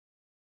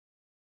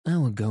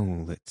Our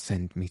goal at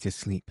Send Me to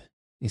Sleep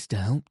is to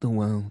help the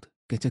world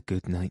get a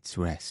good night's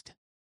rest.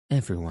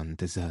 Everyone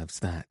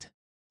deserves that.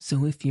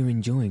 So if you're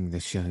enjoying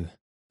the show,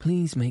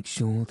 please make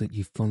sure that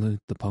you've followed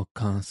the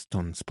podcast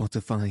on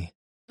Spotify,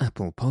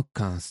 Apple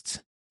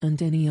Podcasts,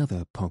 and any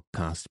other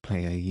podcast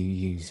player you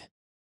use.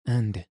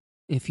 And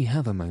if you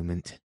have a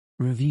moment,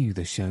 review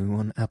the show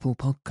on Apple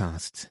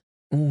Podcasts.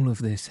 All of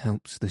this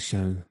helps the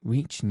show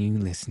reach new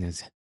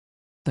listeners.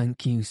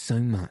 Thank you so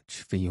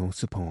much for your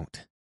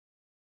support.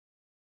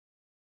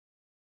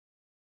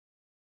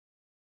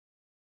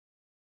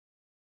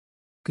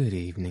 Good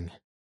evening.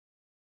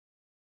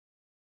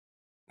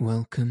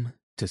 Welcome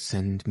to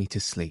Send Me to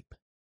Sleep,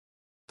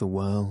 the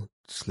world's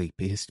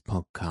sleepiest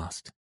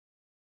podcast.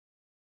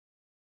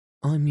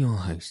 I'm your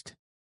host,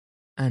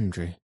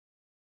 Andrew.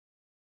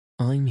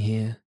 I'm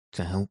here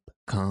to help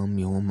calm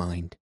your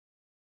mind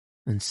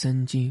and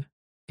send you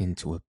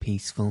into a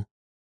peaceful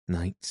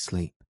night's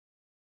sleep.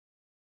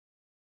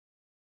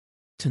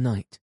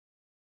 Tonight,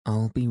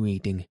 I'll be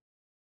reading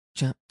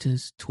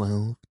chapters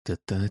 12 to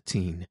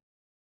 13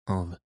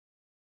 of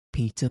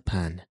Peter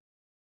Pan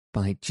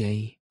by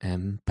J.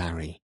 M.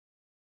 Barrie.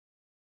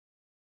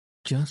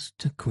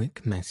 Just a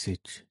quick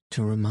message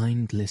to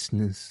remind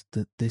listeners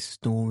that this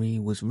story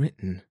was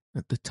written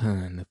at the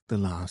turn of the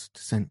last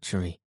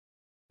century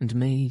and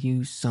may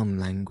use some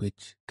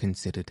language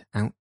considered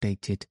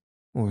outdated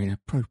or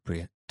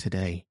inappropriate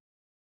today.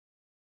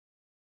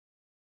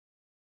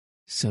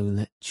 So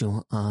let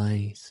your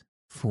eyes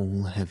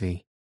fall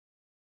heavy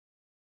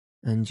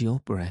and your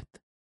breath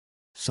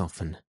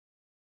soften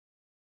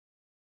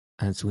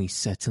as we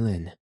settle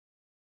in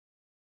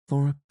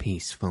for a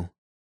peaceful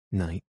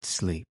night's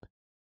sleep.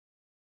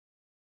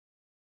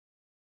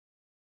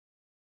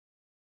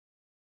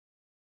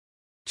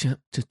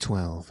 Chapter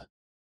 12.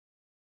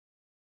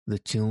 The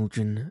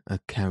children are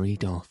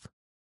carried off.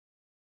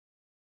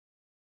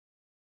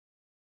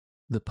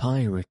 The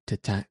pirate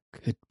attack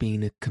had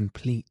been a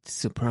complete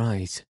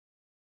surprise,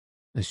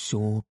 a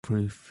sure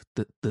proof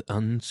that the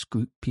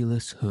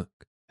unscrupulous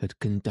Hook had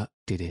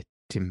conducted it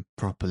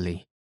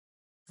improperly,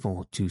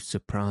 for to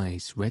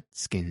surprise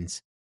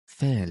redskins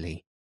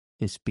fairly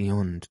is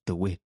beyond the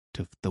wit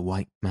of the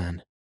white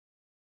man.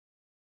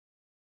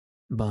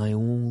 By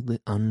all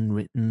the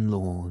unwritten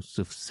laws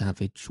of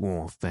savage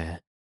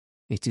warfare,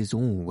 it is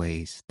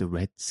always the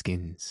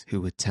redskins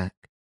who attack,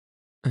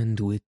 and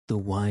with the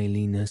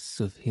wiliness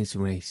of his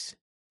race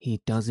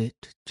he does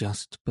it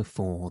just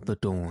before the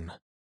dawn,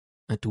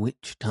 at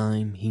which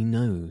time he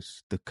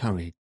knows the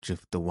courage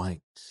of the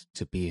whites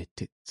to be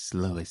at its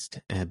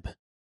lowest ebb.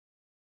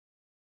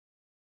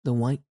 The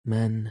white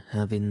men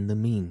have in the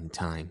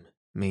meantime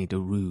made a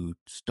rude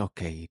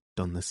stockade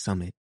on the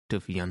summit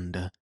of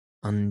yonder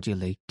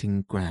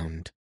undulating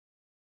ground,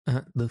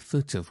 at the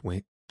foot of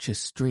which a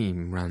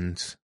stream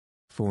runs,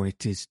 for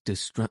it is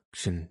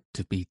destruction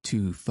to be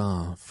too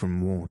far from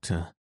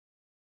water.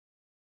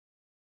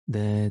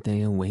 There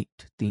they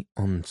await the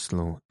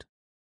onslaught,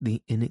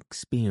 the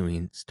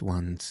inexperienced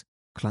ones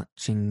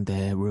clutching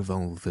their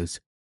revolvers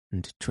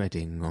and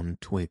treading on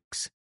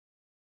twigs,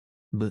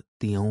 but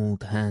the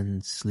old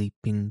hands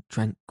sleeping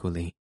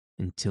tranquilly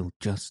until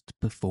just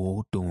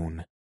before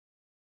dawn.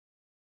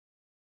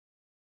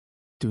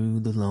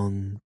 Through the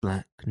long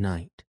black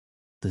night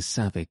the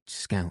savage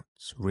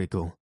scouts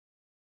wriggle,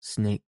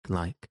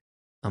 snake-like,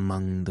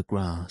 among the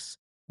grass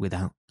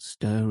without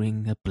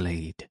stirring a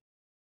blade.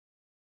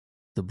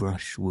 The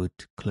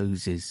brushwood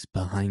closes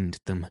behind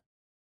them,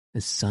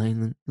 as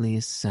silently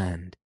as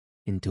sand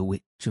into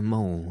which a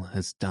mole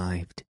has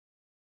dived.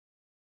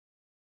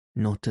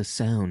 Not a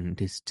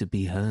sound is to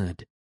be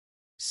heard,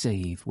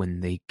 save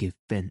when they give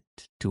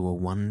vent to a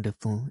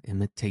wonderful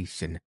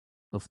imitation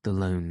of the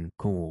lone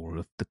call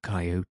of the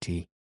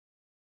coyote.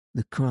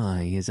 The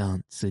cry is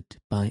answered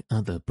by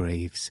other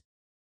braves,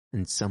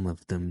 and some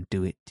of them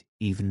do it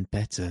even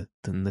better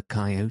than the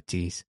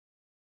coyotes,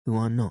 who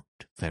are not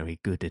very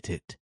good at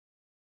it.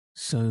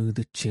 So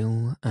the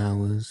chill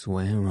hours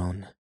wear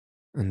on,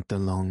 and the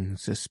long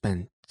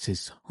suspense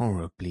is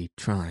horribly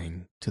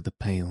trying to the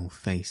pale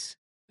face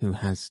who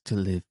has to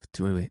live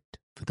through it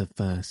for the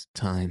first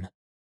time.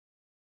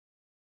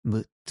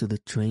 But to the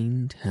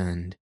trained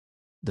hand,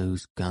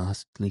 those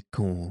ghastly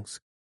calls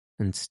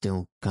and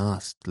still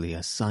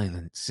ghastlier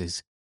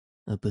silences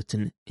are but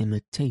an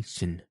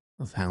imitation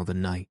of how the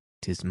night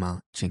is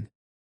marching.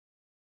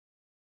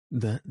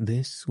 That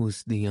this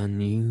was the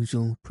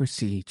unusual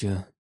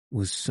procedure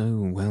was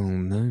so well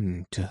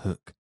known to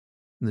Hook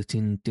that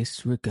in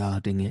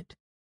disregarding it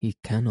he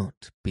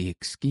cannot be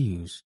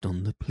excused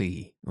on the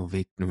plea of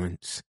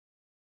ignorance.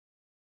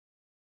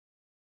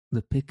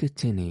 The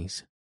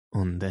Picatinnies,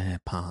 on their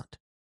part,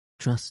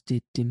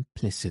 trusted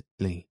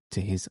implicitly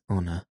to his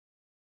honour,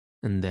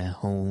 and their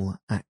whole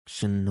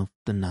action of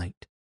the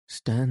night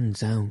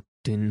stands out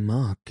in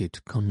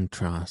marked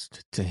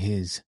contrast to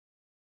his.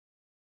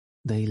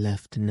 They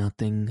left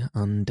nothing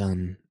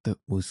undone that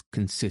was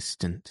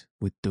consistent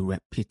with the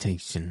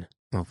reputation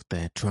of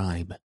their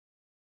tribe.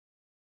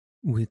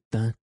 With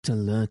that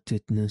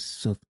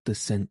alertedness of the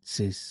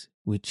senses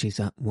which is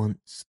at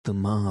once the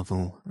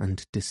marvel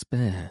and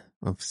despair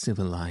of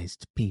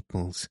civilized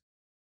peoples,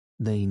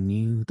 they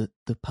knew that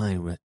the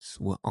pirates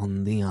were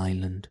on the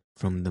island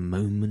from the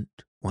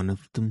moment one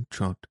of them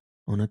trod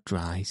on a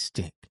dry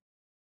stick,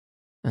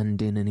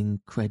 and in an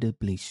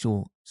incredibly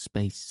short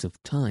space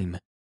of time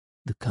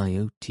the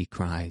coyote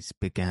cries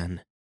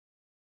began.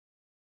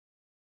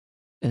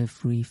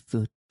 Every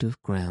foot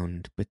of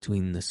ground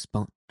between the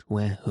spot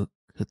where Hook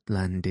had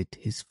landed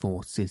his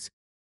forces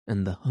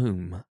and the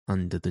home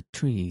under the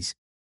trees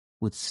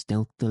was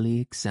stealthily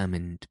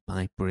examined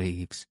by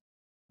braves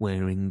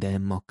wearing their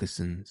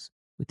moccasins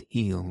with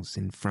heels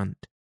in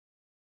front.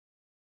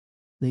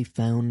 They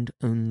found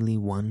only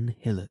one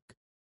hillock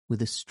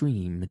with a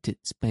stream at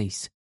its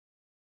base,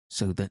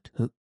 so that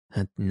Hook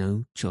had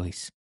no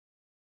choice.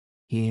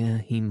 Here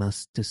he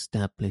must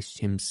establish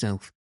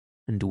himself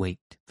and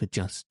wait for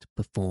just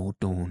before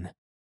dawn.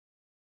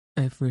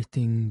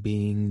 Everything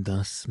being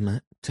thus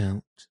mapped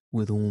out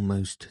with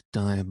almost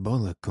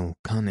diabolical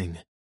cunning,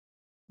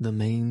 the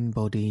main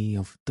body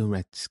of the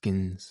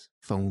redskins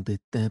folded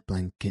their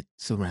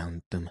blankets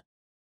around them,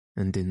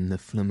 and in the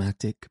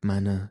phlegmatic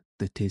manner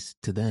that is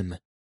to them,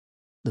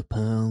 the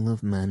pearl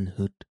of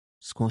manhood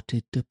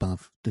squatted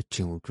above the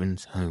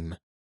children's home,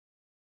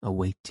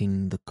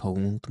 awaiting the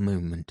cold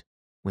moment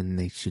when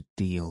they should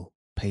deal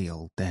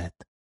pale death.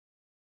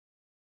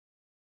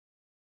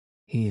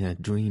 Here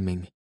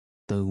dreaming,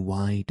 though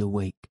wide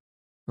awake,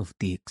 of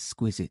the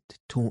exquisite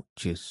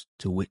tortures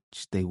to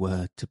which they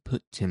were to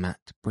put him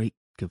at break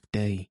of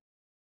day,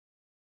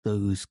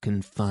 those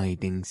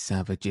confiding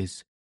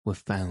savages were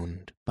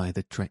found by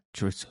the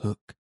treacherous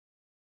Hook.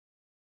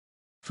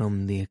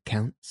 From the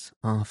accounts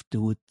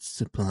afterwards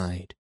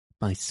supplied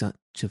by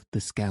such of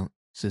the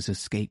scouts as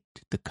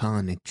escaped the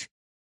carnage,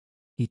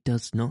 he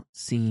does not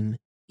seem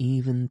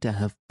even to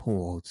have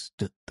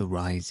paused at the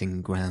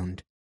rising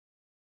ground,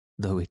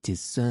 though it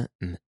is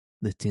certain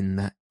that in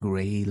that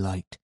grey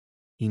light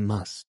he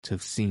must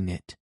have seen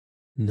it.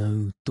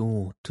 No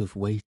thought of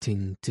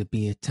waiting to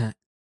be attacked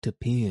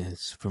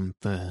appears from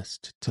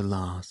first to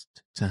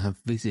last to have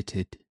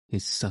visited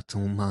his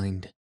subtle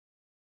mind.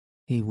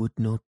 He would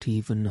not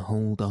even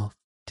hold off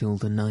till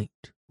the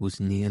night was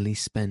nearly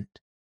spent.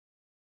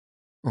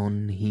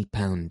 On he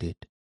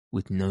pounded,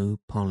 with no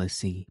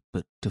policy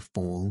but to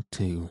fall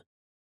to.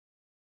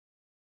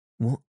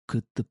 What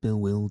could the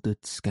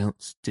bewildered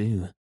scouts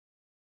do?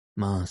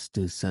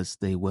 Masters as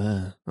they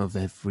were of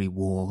every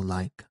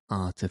warlike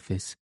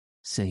artifice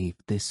save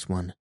this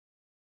one,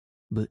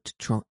 but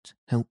trot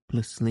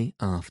helplessly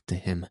after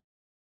him,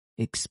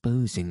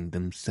 exposing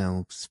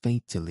themselves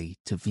fatally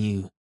to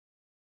view,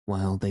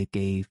 while they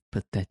gave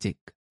pathetic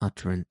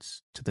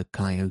utterance to the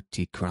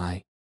coyote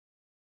cry.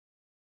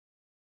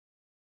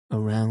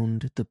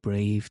 Around the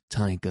brave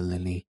tiger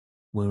lily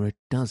were a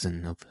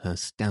dozen of her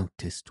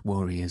stoutest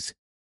warriors,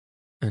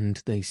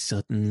 and they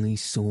suddenly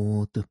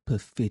saw the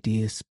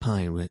perfidious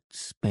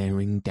pirates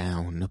bearing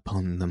down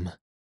upon them.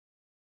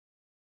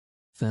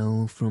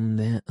 Fell from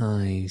their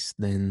eyes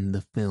then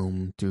the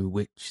film through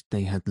which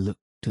they had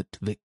looked at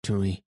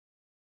victory.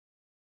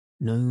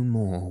 No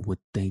more would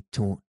they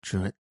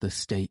torture at the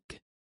stake.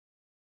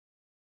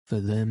 For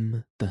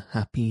them the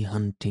happy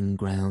hunting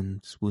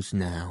grounds was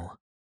now.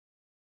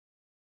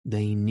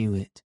 They knew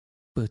it,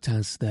 but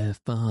as their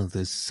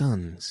father's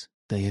sons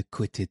they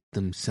acquitted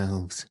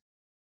themselves.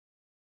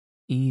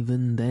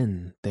 Even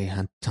then they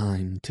had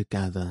time to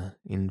gather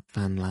in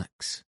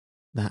phalanx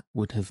that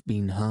would have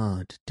been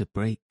hard to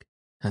break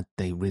had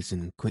they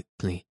risen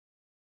quickly,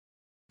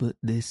 but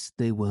this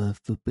they were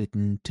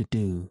forbidden to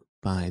do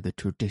by the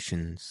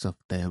traditions of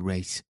their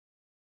race.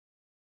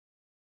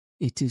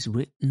 It is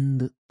written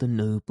that the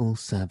noble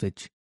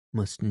savage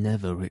must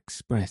never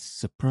express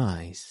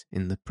surprise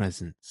in the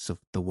presence of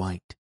the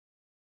white.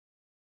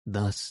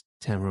 Thus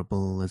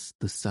terrible as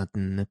the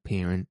sudden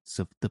appearance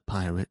of the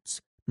pirates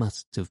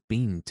must have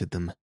been to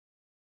them,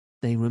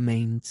 they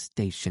remained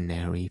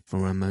stationary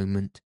for a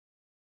moment,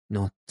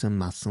 not a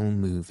muscle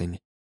moving,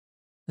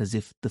 as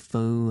if the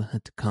foe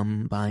had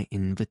come by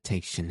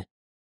invitation.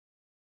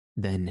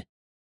 Then,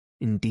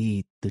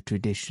 indeed the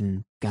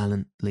tradition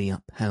gallantly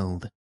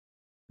upheld,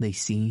 they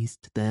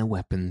seized their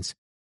weapons,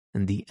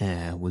 and the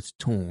air was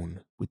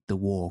torn with the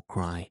war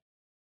cry,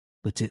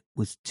 but it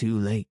was too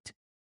late.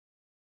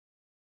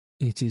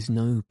 It is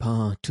no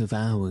part of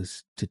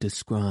ours to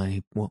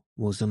describe what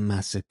was a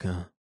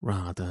massacre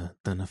rather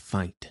than a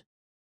fight.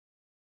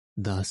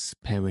 Thus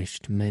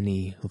perished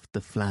many of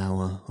the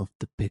flower of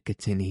the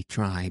Picatinny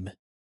tribe.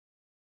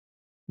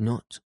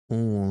 Not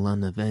all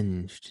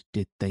unavenged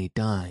did they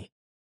die,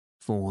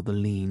 for the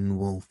lean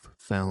wolf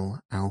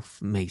fell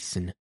Alf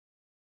Mason,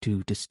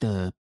 to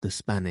disturb the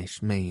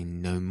Spanish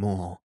Main no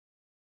more,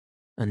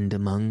 and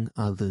among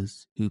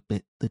others who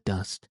bit the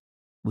dust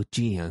were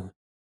Geo,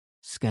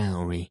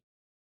 Scowry,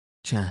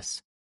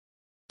 Chas,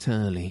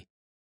 Turley,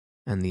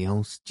 and the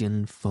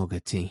Ulstian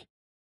Fogarty.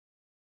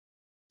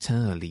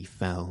 Turley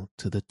fell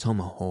to the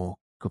tomahawk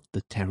of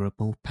the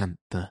terrible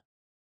panther,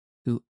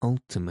 who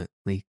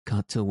ultimately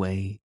cut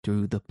away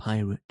through the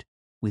pirate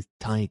with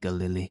Tiger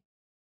Lily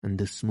and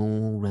a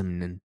small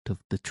remnant of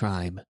the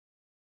tribe.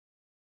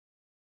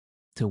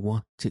 To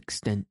what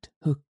extent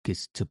Hook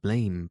is to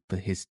blame for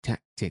his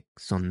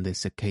tactics on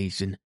this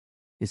occasion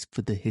is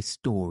for the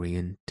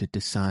historian to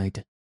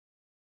decide.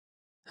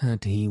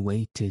 Had he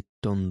waited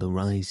on the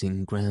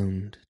rising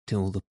ground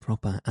till the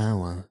proper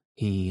hour,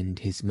 he and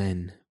his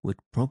men would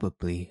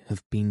probably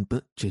have been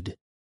butchered,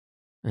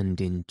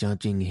 and in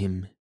judging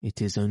him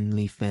it is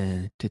only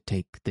fair to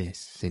take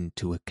this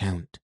into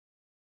account.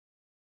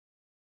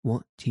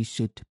 What he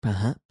should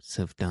perhaps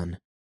have done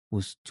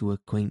was to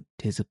acquaint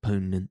his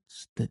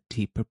opponents that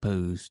he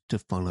proposed to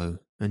follow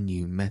a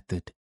new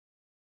method.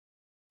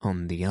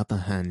 On the other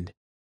hand,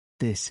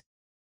 this,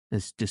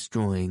 as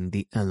destroying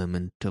the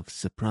element of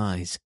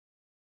surprise,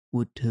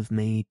 would have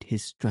made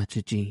his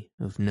strategy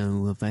of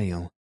no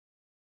avail,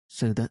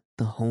 so that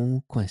the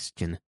whole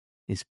question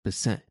is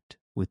beset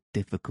with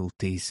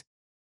difficulties.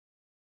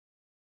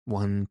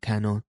 One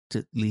cannot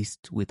at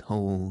least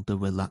withhold a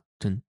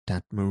reluctant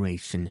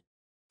admiration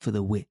for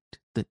the wit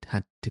that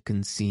had to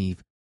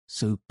conceive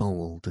so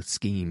bold a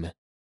scheme,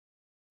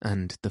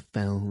 and the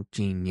fell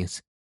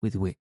genius with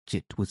which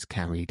it was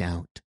carried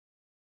out.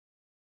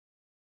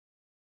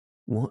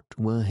 What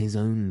were his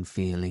own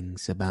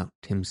feelings about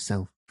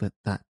himself at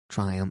that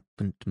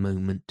triumphant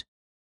moment?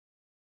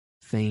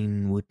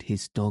 Fain would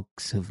his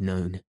dogs have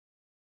known,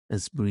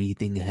 as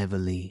breathing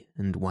heavily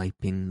and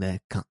wiping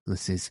their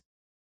cutlasses,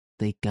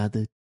 they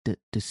gathered at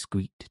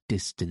discreet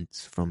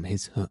distance from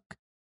his hook,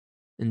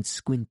 and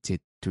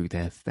squinted through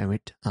their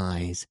ferret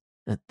eyes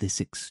at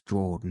this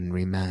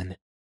extraordinary man.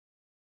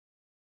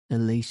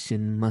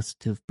 Elation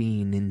must have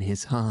been in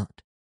his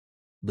heart,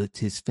 but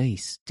his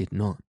face did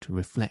not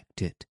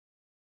reflect it.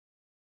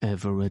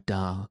 Ever a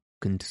dark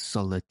and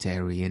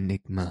solitary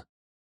enigma,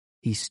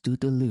 he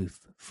stood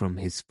aloof from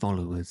his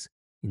followers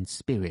in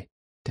spirit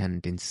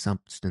and in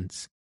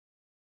substance.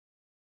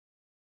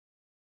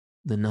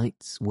 The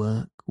night's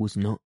work was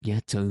not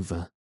yet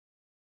over,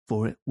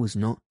 for it was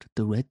not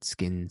the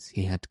redskins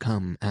he had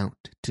come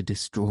out to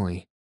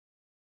destroy.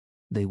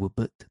 They were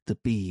but the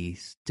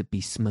bees to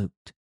be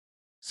smoked,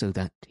 so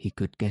that he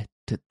could get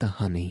at the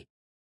honey.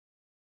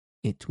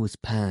 It was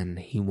Pan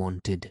he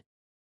wanted,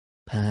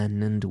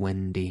 Pan and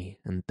Wendy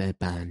and their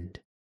band,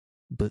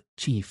 but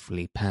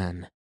chiefly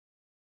Pan.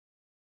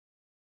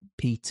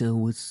 Peter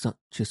was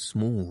such a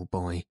small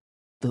boy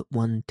that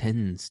one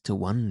tends to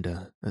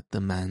wonder at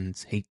the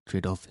man's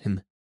hatred of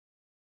him.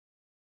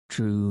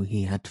 True,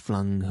 he had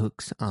flung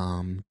Hook's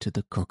arm to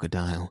the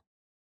crocodile,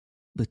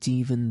 but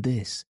even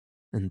this,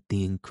 and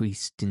the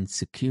increased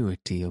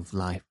insecurity of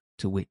life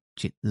to which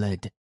it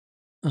led,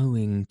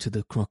 owing to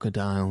the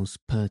crocodile's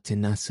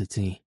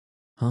pertinacity,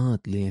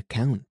 hardly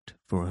account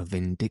for a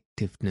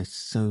vindictiveness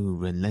so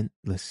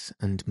relentless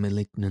and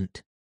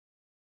malignant.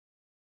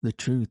 The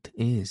truth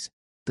is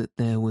that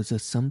there was a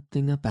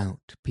something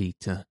about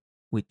Peter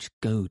which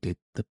goaded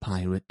the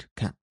pirate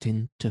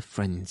captain to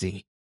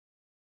frenzy.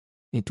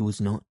 It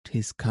was not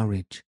his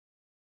courage,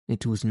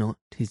 it was not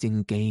his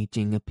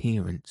engaging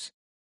appearance,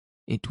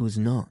 it was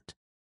not.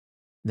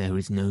 There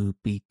is no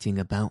beating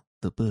about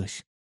the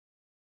bush,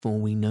 for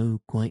we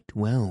know quite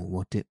well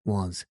what it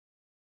was,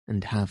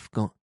 and have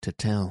got to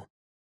tell.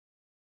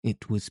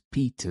 It was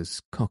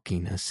Peter's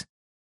cockiness.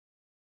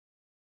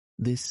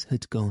 This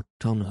had got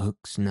on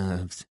Hook's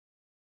nerves.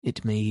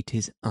 It made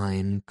his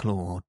iron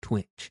claw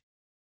twitch,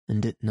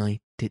 and at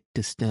night it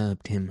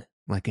disturbed him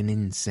like an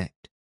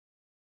insect.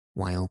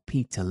 While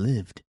Peter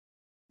lived,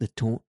 the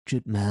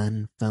tortured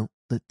man felt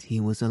that he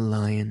was a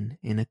lion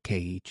in a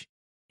cage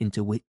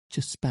into which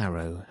a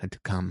sparrow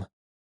had come.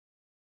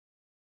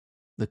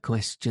 The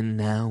question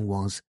now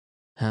was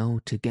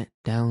how to get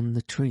down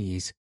the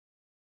trees,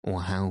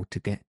 or how to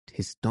get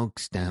his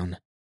dogs down.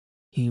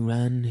 He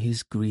ran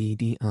his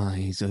greedy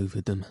eyes over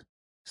them,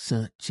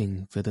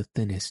 searching for the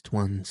thinnest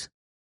ones.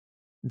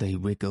 They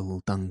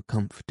wriggled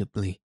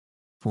uncomfortably,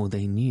 for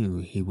they knew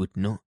he would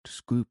not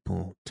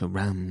scruple to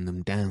ram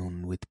them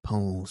down with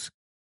poles.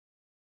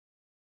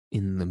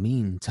 In the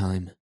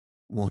meantime,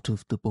 what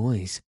of the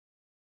boys?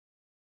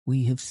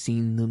 We have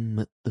seen them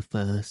at the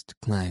first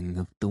clang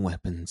of the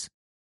weapons,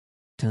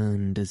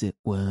 turned as it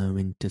were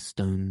into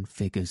stone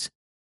figures,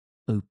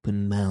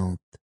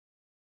 open-mouthed,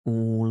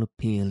 all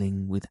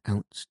appealing with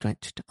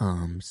outstretched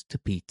arms to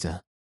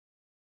Peter,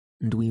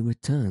 and we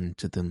return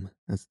to them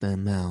as their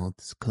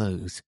mouths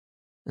close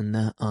and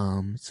their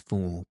arms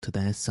fall to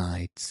their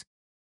sides.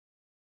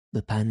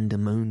 The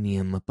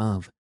pandemonium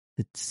above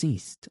had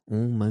ceased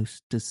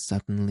almost as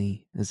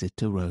suddenly as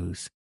it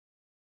arose,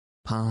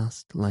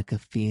 passed like a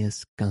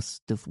fierce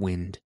gust of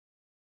wind,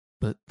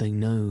 but they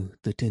know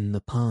that in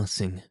the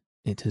passing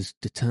it has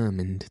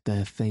determined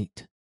their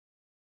fate.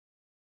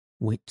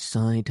 Which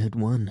side had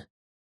won?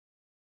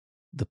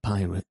 The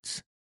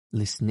pirates,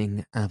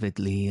 listening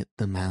avidly at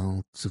the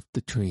mouths of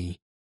the tree,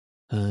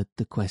 heard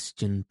the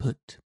question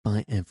put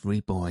by every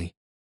boy,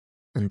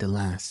 and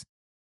alas,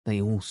 they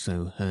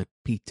also heard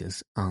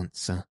Peter's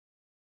answer.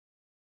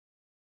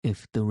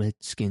 If the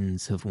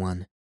Redskins have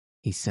won,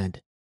 he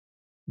said,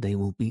 they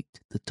will beat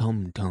the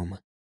tom-tom.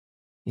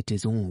 It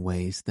is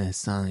always their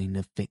sign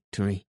of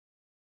victory.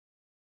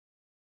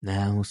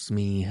 Now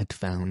Smee had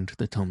found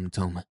the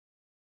tom-tom,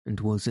 and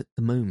was at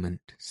the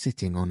moment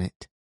sitting on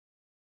it.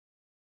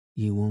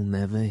 You will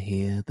never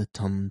hear the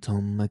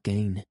tom-tom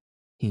again,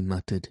 he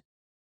muttered,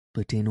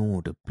 but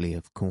inaudibly,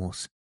 of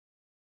course,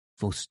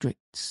 for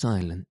strict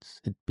silence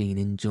had been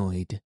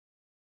enjoyed.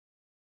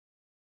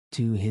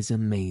 To his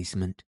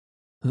amazement,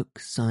 Hook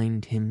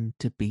signed him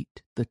to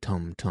beat the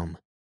tom-tom,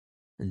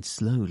 and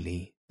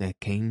slowly there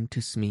came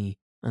to Smee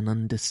an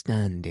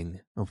understanding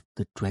of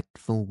the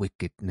dreadful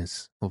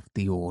wickedness of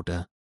the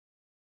order.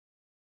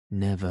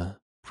 Never,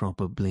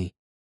 probably,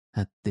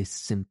 had this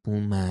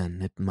simple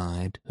man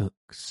admired Hook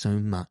so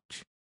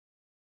much.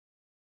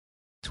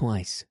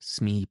 Twice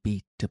Smee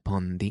beat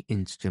upon the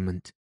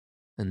instrument,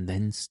 and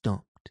then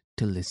stopped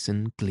to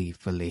listen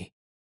gleefully.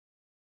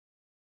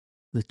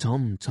 The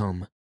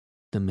tom-tom,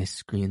 the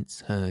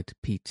miscreants heard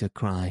Peter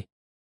cry,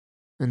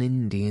 an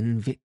Indian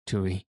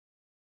victory.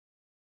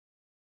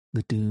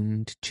 The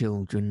doomed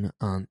children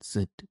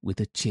answered with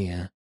a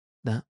cheer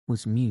that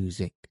was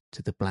music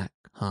to the black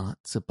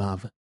hearts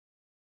above,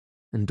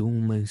 and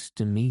almost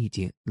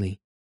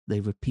immediately they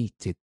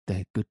repeated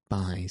their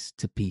goodbyes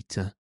to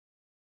Peter.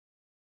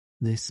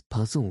 This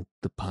puzzled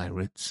the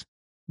pirates,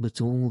 but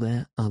all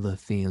their other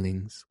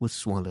feelings were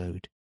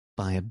swallowed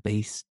by a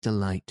base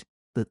delight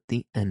that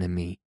the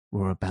enemy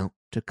were about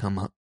to come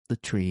up the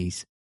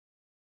trees.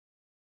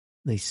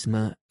 They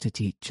smirked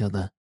at each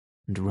other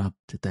and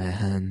rubbed their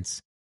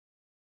hands.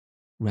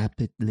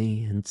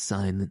 Rapidly and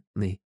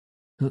silently,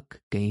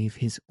 Hook gave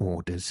his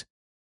orders,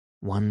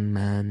 one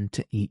man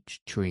to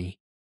each tree,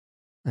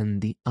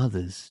 and the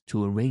others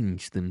to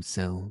arrange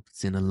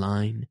themselves in a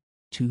line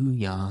 2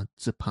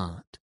 yards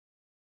apart.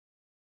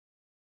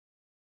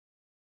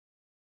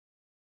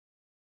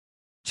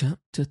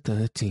 Chapter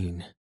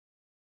 13.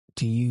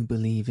 Do you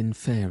believe in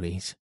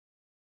fairies?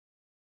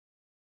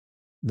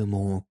 The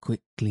more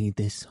quickly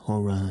this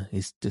horror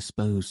is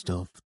disposed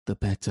of, the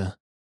better.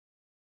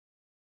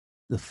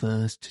 The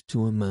first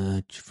to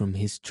emerge from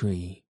his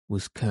tree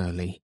was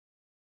Curly.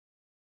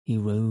 He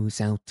rose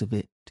out of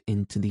it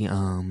into the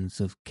arms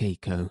of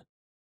Keiko,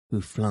 who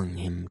flung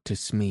him to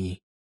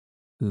Smee,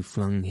 who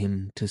flung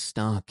him to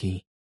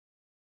Starkey,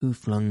 who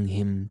flung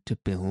him to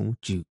Bill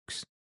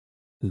Jukes,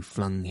 who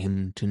flung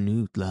him to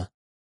Noodler,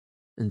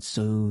 and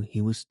so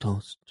he was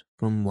tossed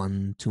from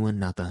one to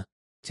another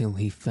till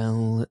he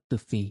fell at the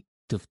feet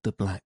of the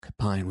Black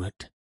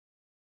Pirate.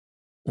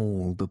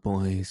 All the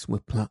boys were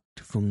plucked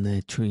from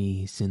their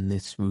trees in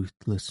this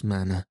ruthless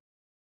manner,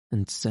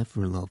 and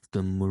several of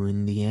them were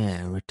in the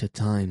air at a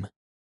time,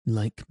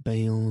 like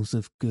bales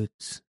of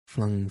goods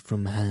flung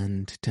from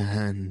hand to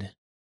hand.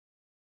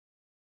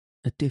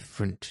 A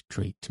different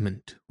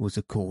treatment was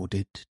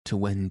accorded to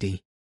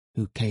Wendy,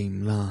 who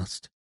came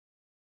last.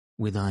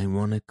 With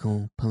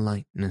ironical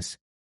politeness,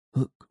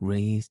 Hook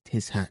raised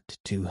his hat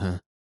to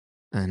her,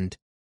 and,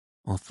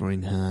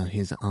 offering her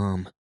his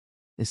arm,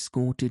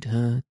 escorted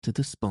her to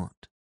the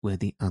spot where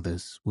the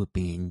others were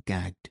being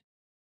gagged.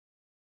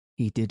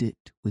 He did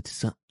it with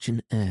such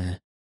an air,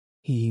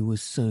 he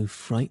was so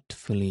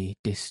frightfully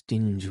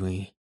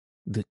distingué,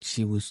 that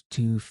she was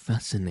too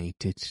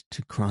fascinated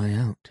to cry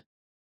out.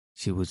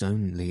 She was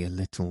only a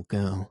little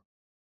girl.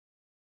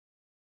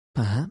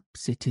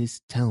 Perhaps it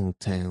is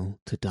telltale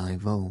to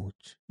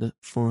divulge that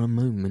for a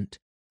moment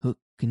Hook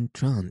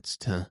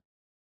entranced her,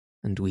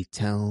 and we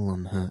tell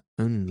on her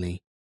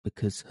only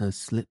because her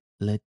slip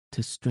led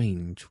to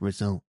strange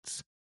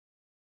results.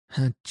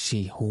 Had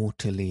she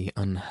haughtily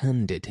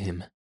unhanded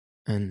him,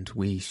 and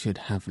we should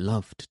have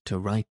loved to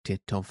write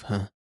it of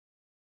her,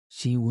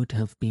 she would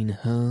have been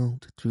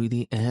hurled through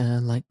the air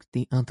like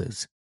the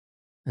others,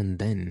 and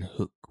then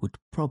Hook would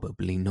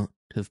probably not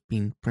have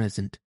been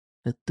present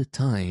at the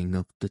tying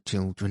of the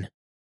children.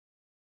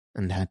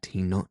 And had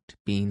he not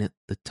been at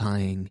the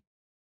tying,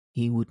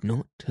 he would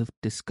not have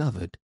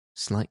discovered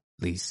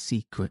Slightly's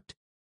secret,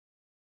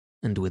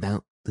 and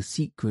without the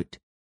secret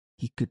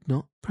he could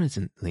not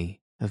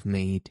presently have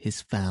made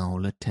his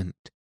foul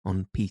attempt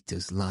on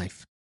Peter's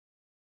life.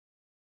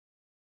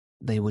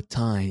 They were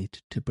tied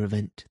to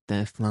prevent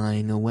their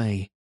flying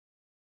away,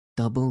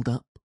 doubled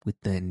up with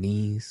their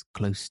knees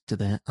close to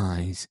their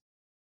eyes,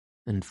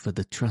 and for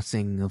the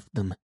trussing of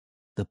them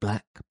the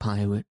Black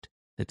Pirate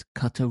had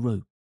cut a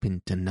rope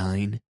into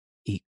 9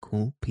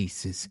 equal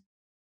pieces.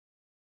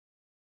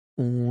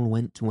 All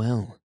went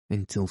well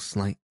until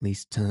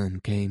Slightly's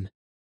turn came,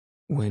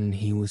 when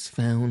he was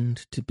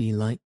found to be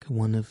like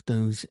one of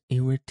those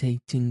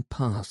irritating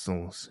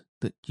parcels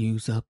that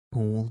use up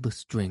all the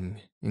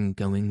string in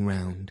going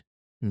round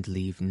and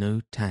leave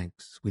no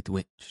tags with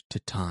which to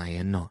tie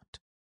a knot.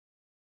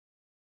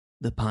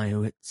 The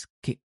pirates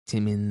kicked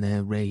him in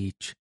their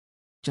rage,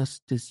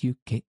 just as you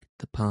kick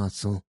the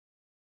parcel,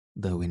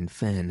 though in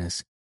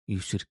fairness you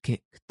should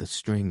kick the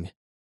string.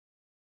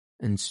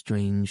 And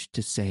strange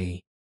to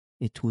say,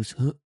 it was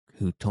Hook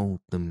who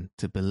told them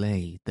to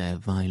belay their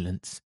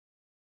violence.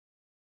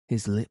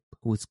 His lip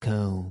was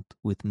curled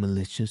with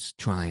malicious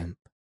triumph,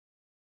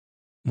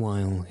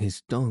 while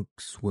his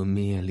dogs were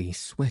merely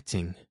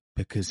sweating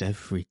because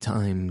every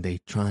time they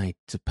tried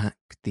to pack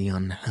the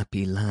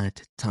unhappy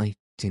lad tight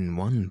in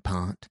one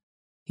part,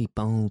 he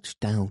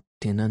bulged out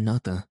in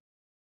another.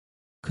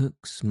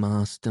 Cook's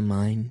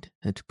mastermind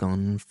had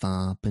gone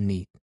far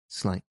beneath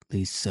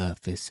Slightly's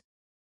surface,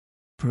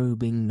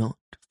 probing not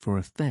for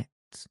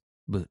effects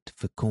but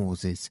for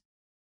causes,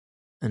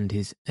 and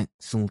his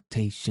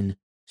exultation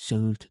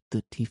showed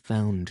that he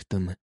found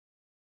them.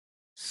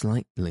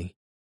 Slightly,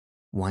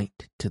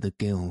 white to the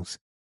gills,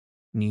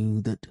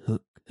 knew that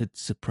Hook had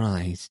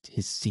surprised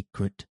his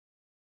secret,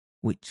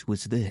 which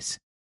was this,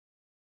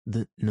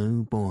 that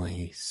no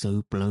boy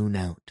so blown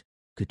out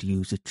could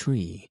use a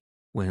tree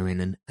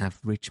wherein an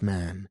average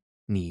man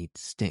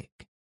needs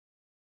stick.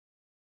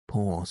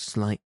 Poor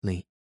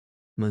Slightly,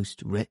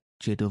 most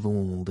wretched of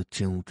all the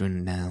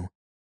children now,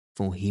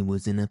 for he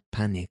was in a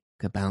panic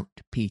about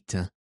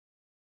Peter,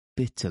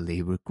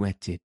 bitterly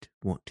regretted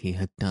what he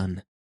had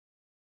done.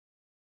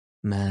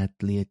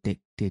 Madly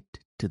addicted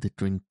to the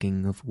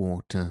drinking of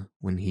water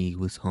when he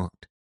was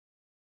hot,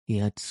 he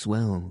had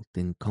swelled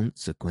in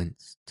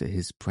consequence to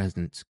his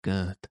present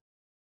girth,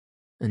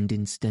 and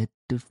instead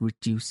of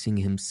reducing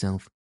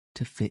himself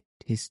to fit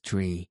his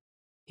tree,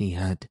 he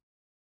had,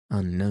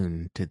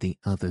 unknown to the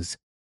others,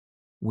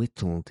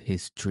 whittled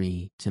his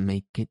tree to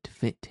make it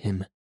fit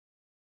him.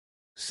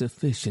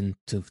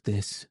 Sufficient of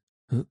this,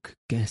 Hook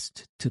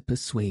guessed to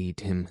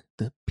persuade him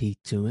that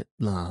Peter at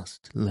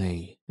last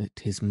lay at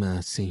his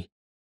mercy,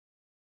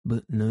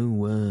 but no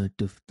word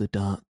of the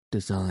dark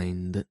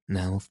design that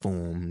now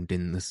formed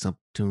in the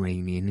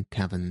subterranean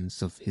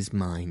caverns of his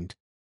mind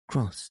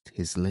crossed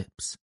his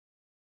lips.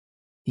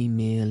 He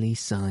merely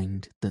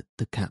signed that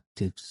the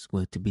captives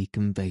were to be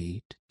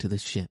conveyed to the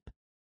ship,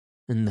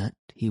 and that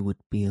he would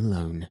be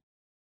alone.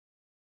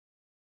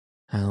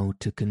 How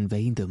to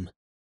convey them?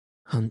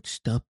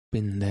 Hunched up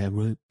in their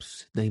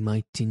ropes, they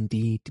might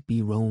indeed be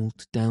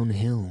rolled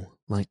downhill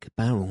like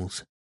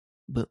barrels,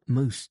 but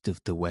most of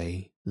the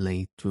way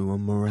lay through a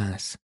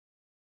morass.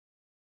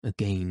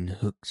 Again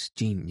Hook's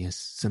genius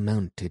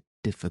surmounted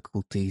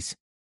difficulties.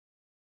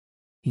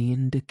 He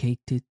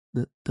indicated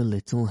that the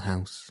little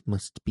house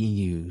must be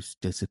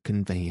used as a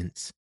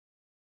conveyance.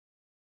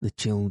 The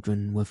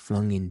children were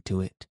flung into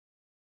it.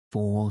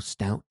 4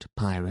 stout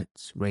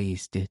pirates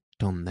raised it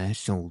on their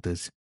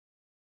shoulders.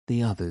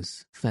 The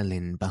others fell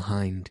in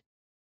behind,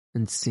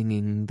 and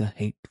singing the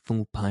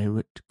hateful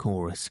pirate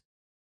chorus,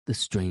 the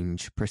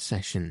strange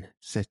procession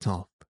set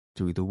off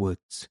through the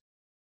woods.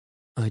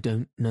 I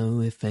don't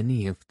know if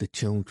any of the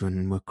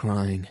children were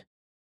crying.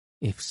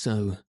 If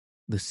so,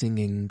 the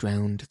singing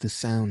drowned the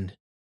sound,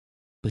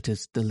 but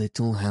as the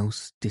little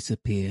house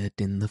disappeared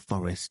in the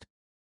forest,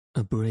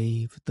 a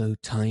brave though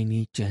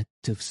tiny jet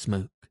of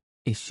smoke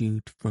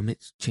issued from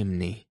its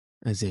chimney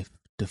as if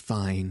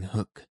defying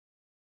Hook.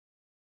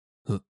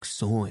 Hook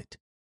saw it,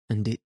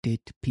 and it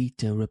did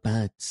Peter a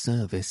bad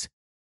service.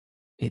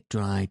 It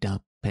dried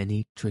up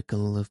any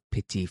trickle of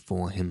pity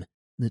for him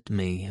that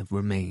may have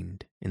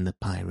remained in the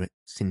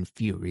pirate's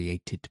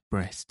infuriated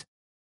breast.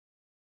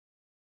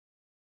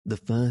 The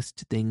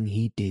first thing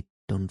he did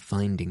on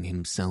finding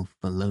himself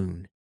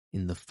alone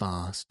in the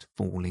fast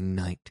falling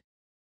night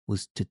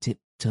was to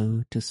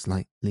tiptoe to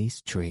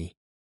Slightly's tree,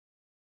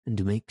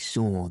 and make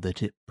sure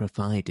that it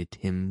provided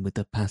him with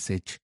a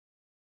passage.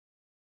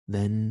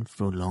 Then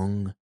for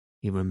long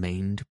he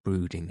remained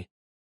brooding,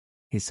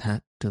 his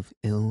hat of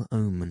ill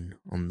omen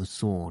on the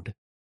sword,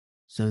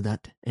 so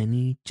that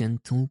any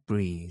gentle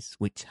breeze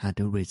which had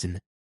arisen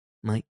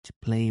might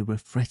play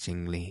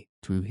refreshingly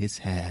through his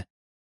hair.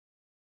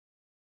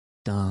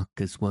 Dark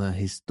as were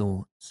his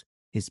thoughts,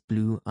 his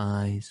blue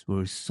eyes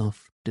were as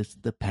soft as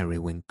the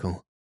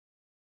periwinkle.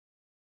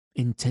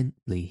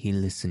 Intently he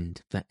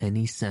listened for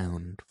any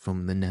sound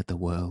from the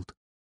netherworld,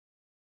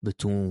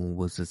 but all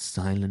was as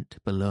silent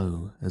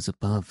below as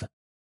above.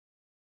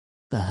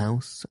 The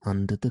house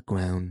under the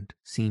ground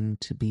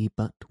seemed to be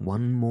but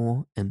one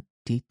more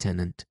empty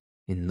tenant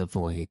in the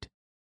void.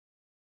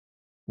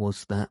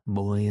 Was that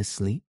boy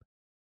asleep,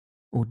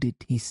 or did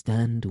he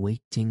stand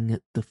waiting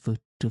at the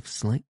foot of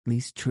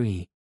Slightly's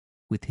tree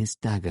with his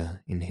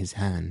dagger in his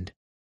hand?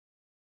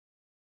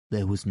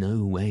 There was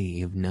no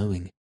way of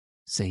knowing,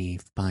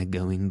 save by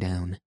going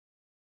down.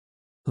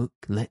 Hook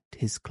let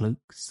his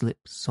cloak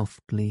slip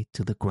softly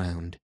to the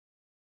ground,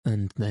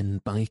 and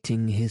then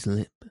biting his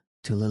lip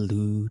till a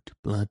lewd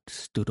blood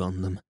stood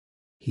on them,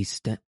 he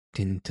stepped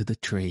into the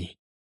tree.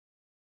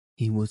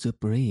 He was a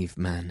brave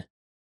man,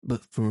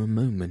 but for a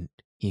moment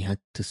he had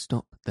to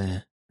stop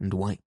there and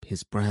wipe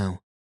his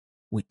brow,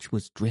 which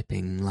was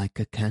dripping like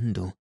a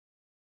candle.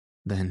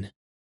 Then,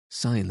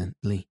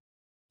 silently,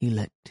 he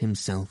let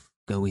himself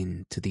go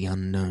into the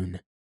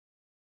unknown.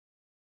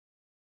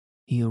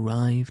 He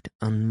arrived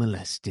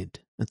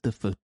unmolested at the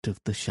foot of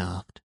the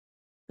shaft,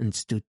 and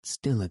stood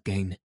still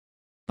again,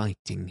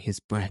 biting his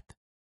breath,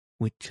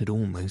 which had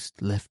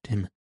almost left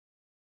him.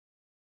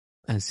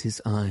 As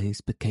his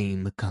eyes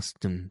became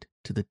accustomed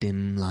to the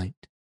dim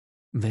light,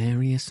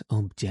 Various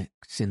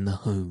objects in the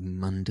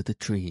home under the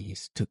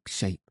trees took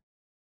shape,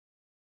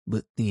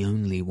 but the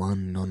only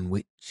one on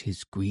which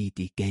his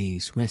greedy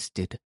gaze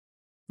rested,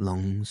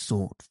 long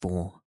sought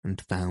for and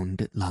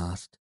found at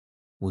last,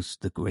 was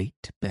the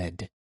great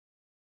bed.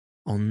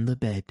 On the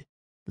bed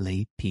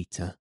lay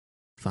Peter,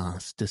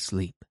 fast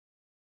asleep.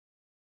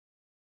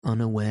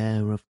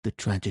 Unaware of the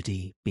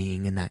tragedy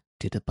being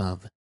enacted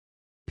above,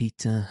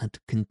 Peter had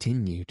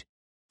continued,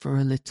 for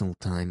a little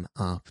time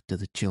after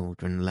the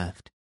children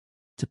left,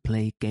 to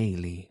play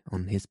gaily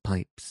on his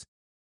pipes,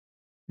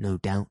 no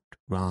doubt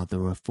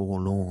rather a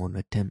forlorn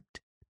attempt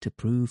to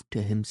prove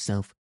to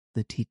himself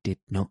that he did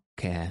not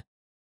care.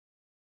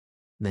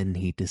 Then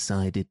he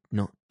decided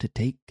not to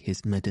take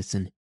his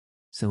medicine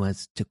so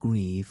as to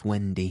grieve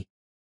Wendy.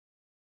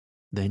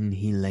 Then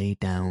he lay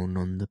down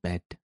on the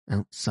bed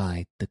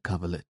outside the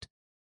coverlet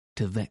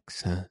to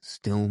vex her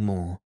still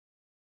more,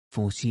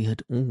 for she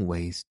had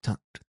always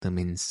tucked them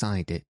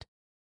inside it,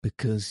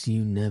 because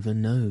you never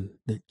know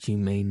that you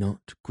may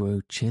not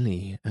grow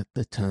chilly at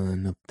the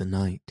turn of the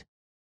night.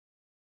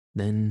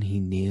 Then he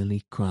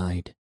nearly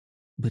cried,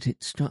 but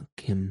it struck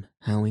him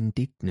how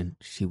indignant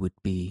she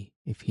would be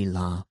if he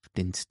laughed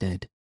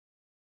instead.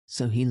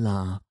 So he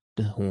laughed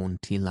a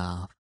haunty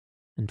laugh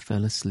and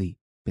fell asleep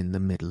in the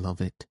middle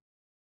of it.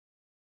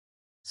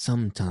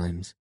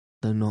 Sometimes,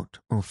 though not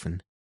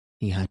often,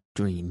 he had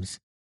dreams,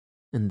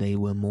 and they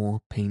were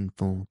more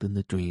painful than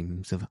the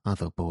dreams of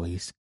other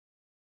boys.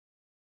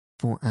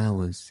 For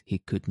hours he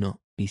could not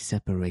be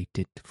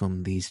separated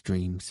from these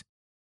dreams,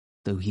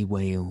 though he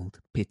wailed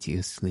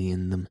piteously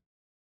in them.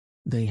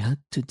 They had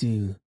to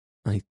do,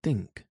 I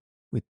think,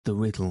 with the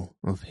riddle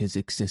of his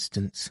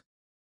existence.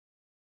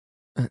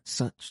 At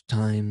such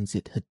times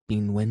it had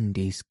been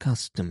Wendy's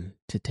custom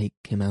to take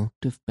him out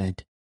of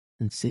bed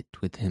and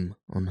sit with him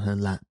on her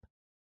lap,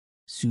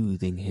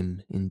 soothing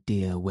him in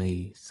dear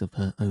ways of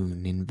her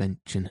own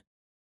invention,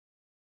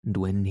 and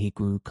when he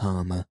grew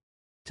calmer,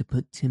 to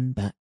put him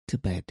back to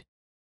bed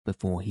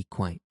before he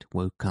quite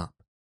woke up,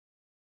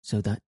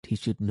 so that he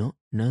should not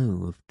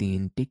know of the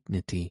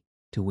indignity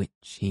to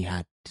which he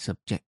had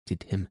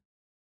subjected him.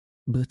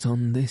 But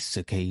on this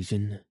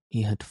occasion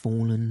he had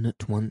fallen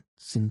at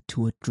once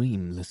into a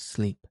dreamless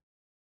sleep.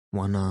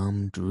 One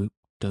arm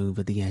drooped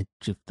over the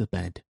edge of the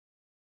bed,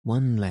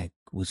 one leg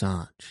was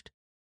arched,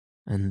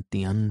 and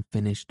the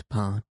unfinished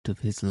part of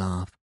his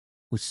laugh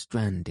was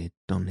stranded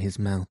on his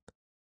mouth,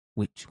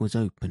 which was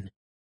open,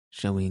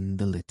 showing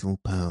the little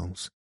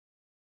pearls.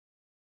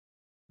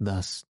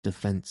 Thus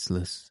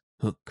defenceless,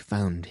 Hook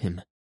found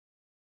him.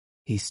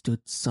 He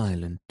stood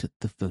silent at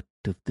the foot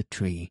of the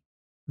tree,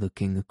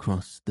 looking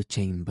across the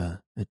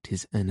chamber at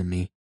his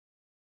enemy.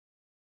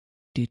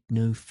 Did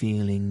no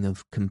feeling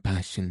of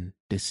compassion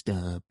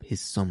disturb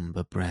his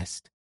sombre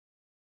breast?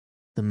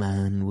 The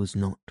man was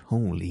not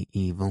wholly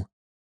evil.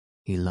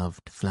 He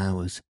loved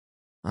flowers,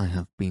 I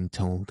have been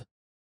told,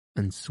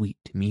 and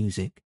sweet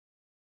music.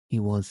 He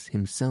was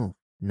himself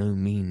no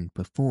mean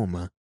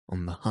performer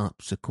on the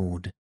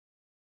harpsichord.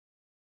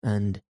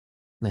 And,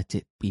 let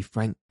it be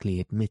frankly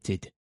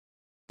admitted,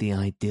 the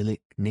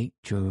idyllic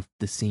nature of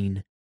the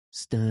scene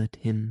stirred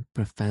him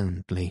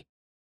profoundly.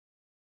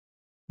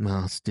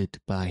 Mastered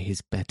by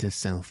his better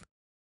self,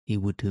 he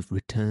would have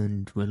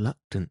returned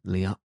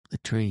reluctantly up the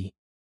tree,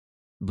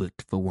 but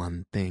for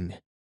one thing.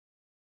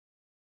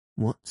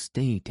 What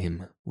stayed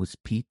him was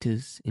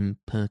Peter's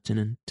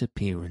impertinent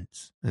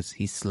appearance as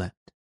he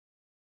slept.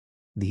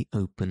 The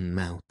open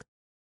mouth,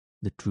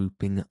 the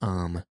drooping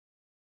arm,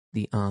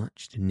 the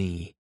arched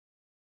knee,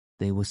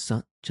 they were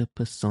such a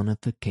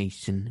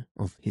personification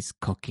of his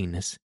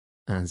cockiness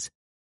as,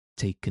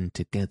 taken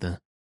together,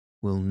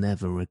 will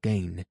never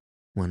again,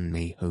 one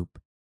may hope,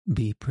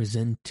 be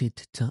presented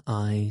to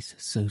eyes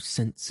so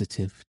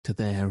sensitive to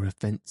their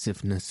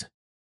offensiveness.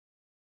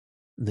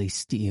 They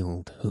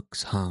steeled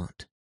Hook's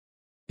heart.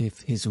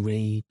 If his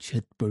rage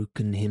had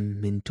broken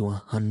him into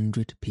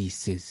 100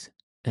 pieces,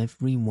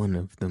 every one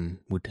of them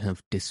would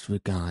have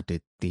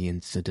disregarded the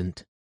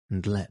incident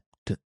and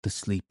leapt at the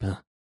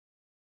sleeper.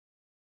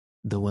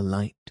 Though a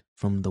light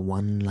from the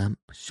one lamp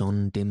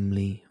shone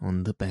dimly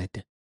on the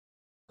bed,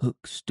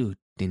 Hook stood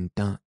in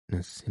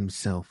darkness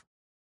himself,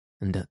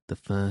 and at the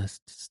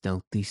first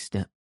stealthy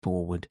step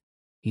forward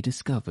he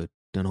discovered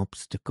an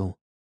obstacle,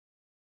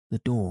 the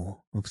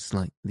door of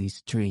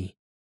Slightly's tree.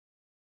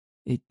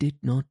 It did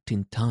not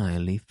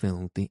entirely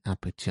fill the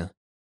aperture,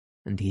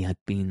 and he had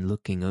been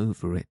looking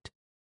over it.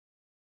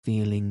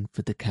 Feeling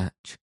for the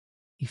catch,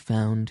 he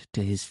found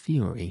to his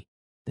fury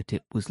that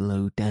it was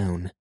low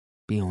down,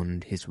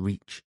 beyond his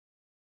reach.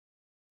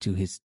 To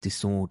his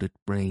disordered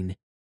brain,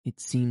 it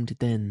seemed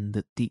then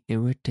that the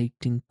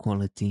irritating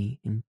quality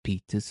in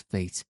Peter's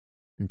face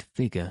and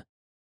figure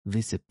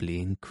visibly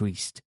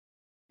increased,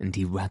 and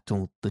he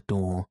rattled the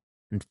door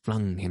and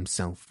flung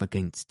himself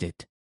against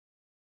it.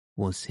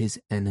 Was his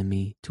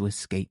enemy to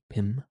escape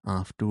him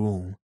after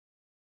all?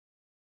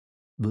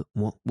 But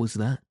what was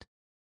that?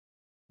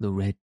 The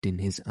red in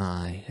his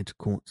eye had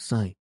caught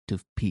sight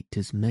of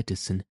Peter's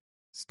medicine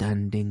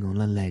standing on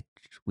a ledge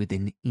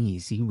within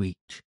easy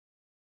reach.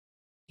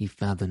 he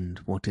fathomed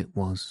what it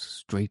was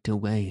straight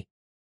away,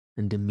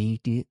 and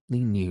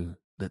immediately knew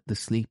that the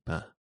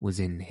sleeper was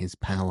in his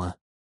power.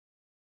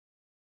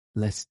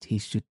 Lest he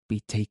should be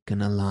taken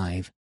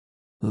alive,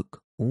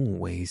 Hook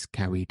always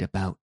carried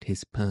about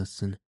his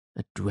person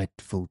a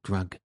dreadful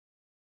drug,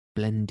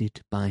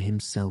 blended by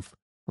himself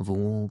of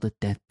all the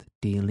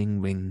death-dealing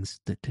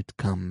rings that had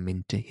come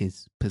into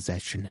his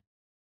possession.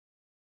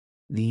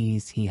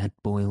 These he had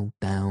boiled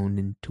down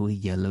into a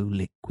yellow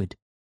liquid,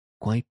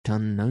 quite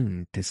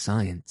unknown to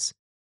science,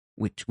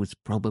 which was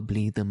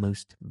probably the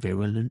most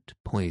virulent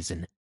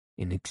poison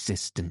in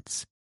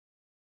existence.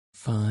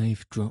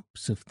 5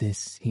 drops of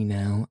this he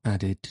now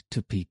added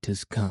to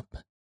Peter's cup.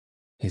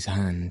 His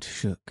hand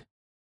shook,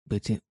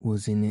 but it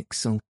was in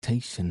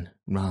exultation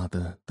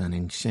rather than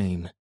in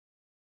shame.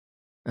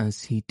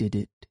 As he did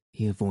it,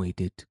 he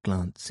avoided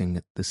glancing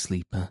at the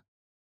sleeper,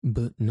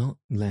 but not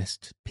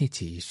lest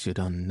pity should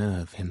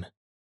unnerve him,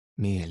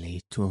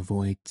 merely to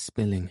avoid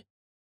spilling.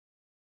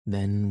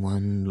 Then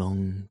one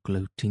long,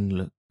 gloating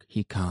look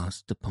he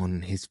cast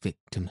upon his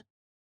victim,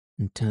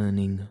 and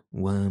turning,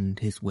 wormed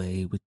his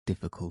way with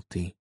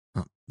difficulty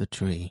up the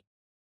tree.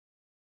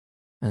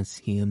 As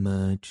he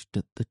emerged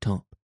at the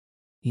top,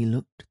 he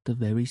looked the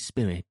very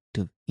spirit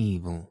of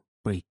evil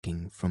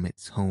breaking from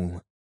its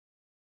hole.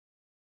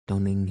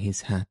 Donning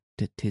his hat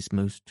at his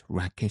most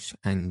rakish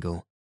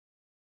angle,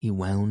 he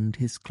wound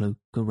his cloak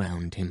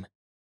around him,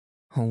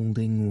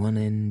 holding one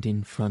end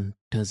in front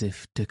as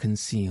if to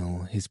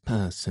conceal his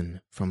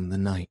person from the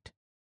night,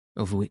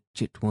 of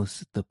which it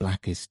was the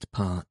blackest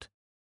part,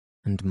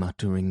 and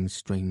muttering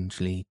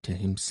strangely to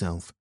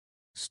himself,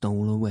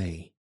 stole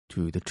away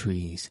through the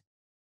trees.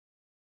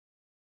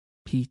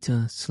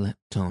 Peter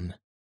slept on.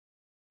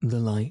 The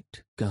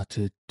light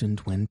guttered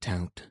and went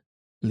out,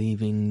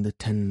 leaving the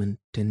tenement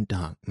in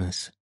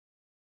darkness.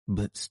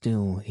 But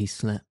still he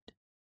slept.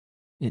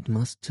 It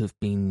must have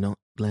been not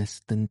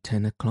less than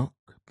 10 o'clock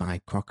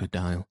by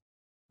crocodile,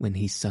 when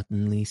he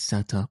suddenly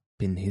sat up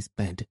in his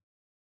bed,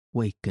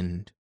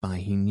 wakened by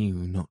he knew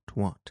not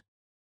what.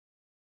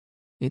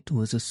 It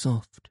was a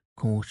soft,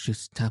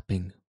 cautious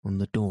tapping on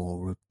the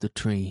door of the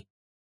tree.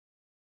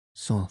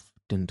 Soft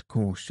and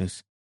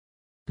cautious,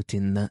 but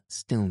in that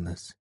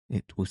stillness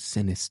it was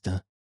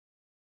sinister.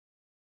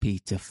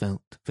 Peter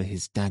felt for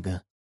his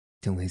dagger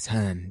till his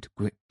hand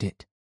gripped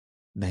it.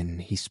 Then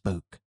he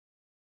spoke.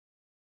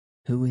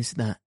 "Who is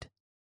that?"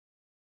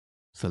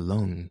 For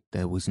long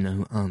there was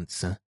no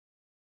answer.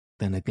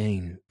 Then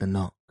again the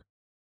knock.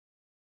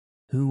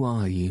 "Who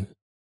are you?"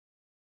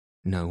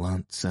 No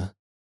answer.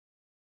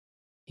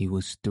 He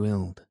was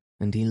thrilled,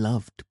 and he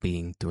loved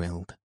being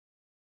thrilled.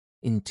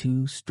 In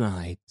 2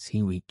 strides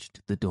he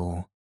reached the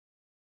door.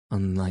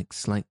 Unlike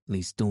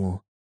Slightly's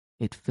door,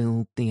 it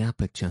filled the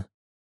aperture,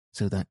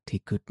 so that he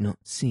could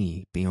not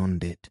see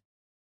beyond it,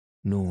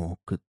 nor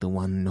could the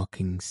one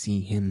knocking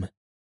see him.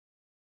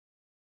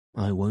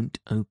 "I won't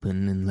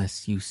open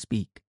unless you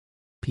speak,"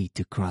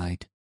 Peter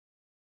cried.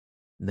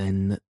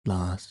 Then at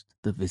last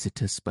the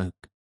visitor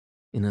spoke,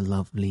 in a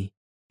lovely,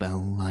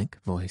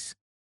 bell-like voice.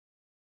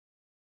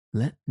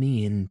 "Let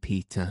me in,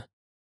 Peter."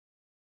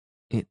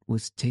 It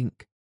was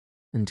Tink,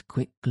 and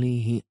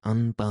quickly he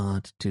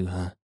unbarred to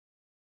her.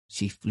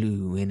 She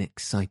flew in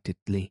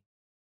excitedly,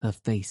 her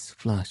face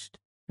flushed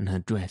and her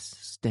dress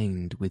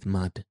stained with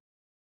mud.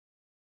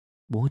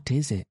 "What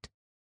is it?"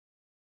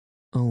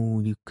 "Oh,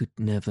 you could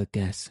never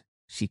guess,"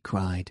 she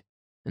cried,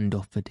 and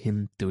offered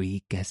him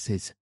 3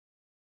 guesses.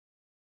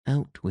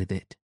 "Out with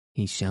it,"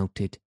 he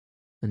shouted,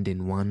 and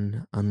in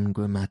one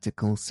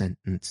ungrammatical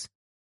sentence,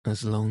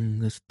 as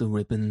long as the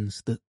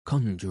ribbons that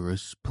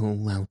conjurers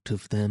pull out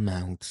of their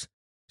mouths,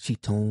 she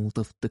told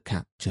of the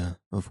capture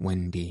of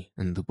Wendy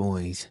and the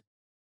boys.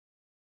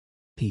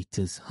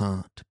 Peter's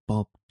heart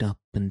bobbed up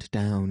and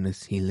down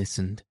as he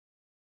listened.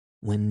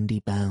 Wendy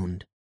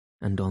bound,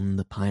 and on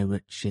the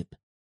pirate ship,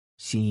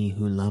 she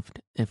who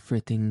loved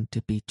everything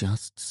to be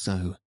just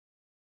so.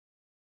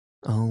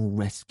 "I'll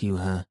rescue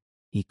her,"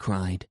 he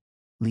cried,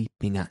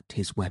 leaping at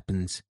his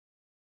weapons.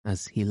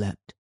 As he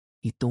leapt,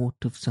 he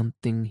thought of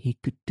something he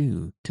could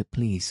do to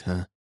please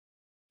her.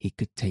 He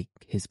could take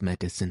his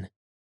medicine.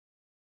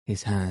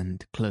 His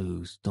hand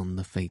closed on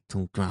the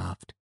fatal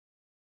draught.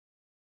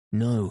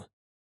 "No!"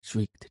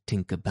 shrieked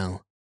Tinker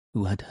Bell,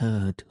 who had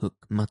heard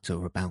Hook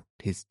mutter about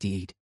his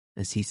deed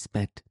as he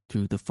sped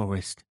through the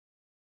forest.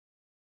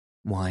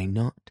 "Why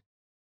not?"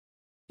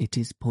 "It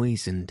is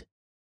poisoned."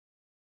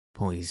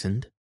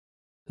 "Poisoned?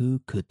 Who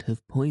could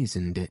have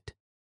poisoned it?"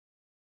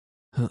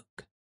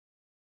 "Hook."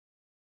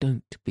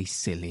 "Don't be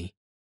silly.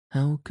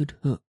 How could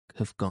Hook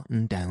have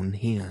gotten down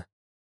here?"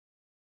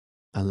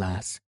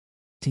 Alas,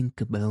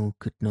 Tinker Bell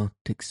could not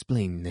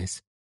explain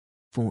this,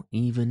 for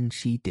even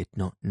she did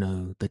not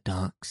know the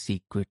dark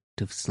secret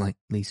of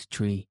Slightly's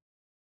tree.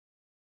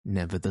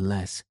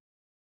 Nevertheless,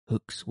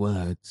 Hook's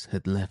words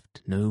had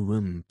left no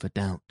room for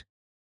doubt.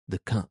 The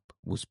cup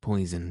was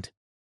poisoned.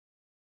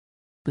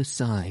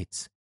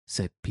 "Besides,"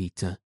 said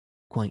Peter,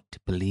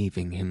 quite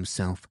believing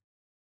himself,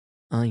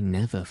 "I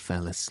never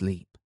fell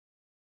asleep."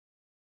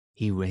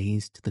 He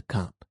raised the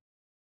cup.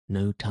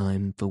 no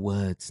time for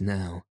words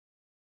now,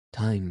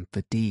 time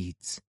for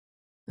deeds,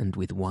 and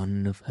with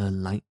one of her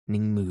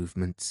lightning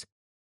movements,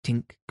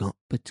 Tink got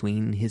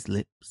between his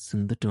lips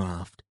and the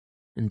draught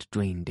and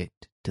drained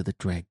it to the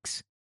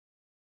dregs.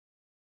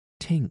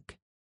 Tink,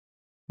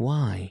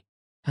 why,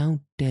 how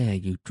dare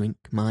you drink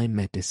my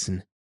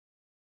medicine?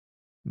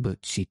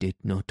 But she did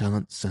not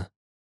answer.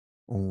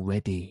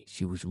 Already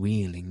she was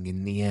reeling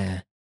in the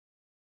air.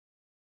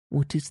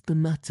 What is the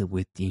matter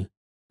with you?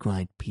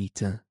 Cried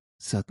Peter,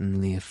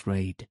 suddenly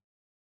afraid.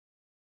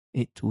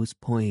 It was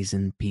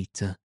poison,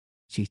 Peter,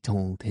 she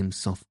told him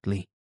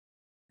softly,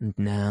 and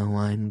now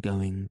I'm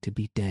going to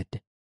be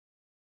dead.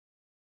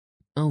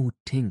 Oh,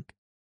 Tink,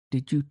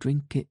 did you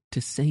drink it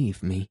to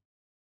save me?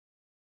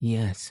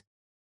 Yes.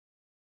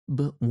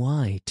 But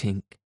why,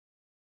 Tink?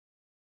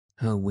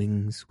 Her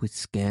wings would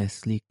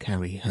scarcely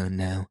carry her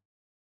now,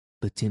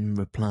 but in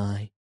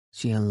reply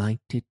she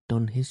alighted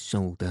on his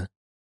shoulder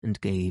and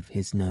gave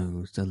his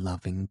nose a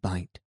loving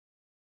bite.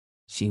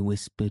 She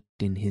whispered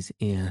in his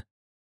ear,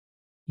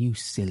 You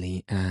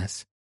silly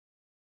ass,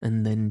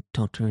 and then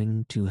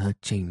tottering to her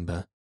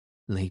chamber,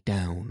 lay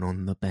down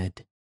on the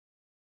bed.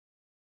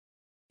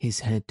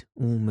 His head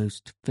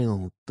almost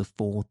filled the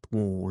fourth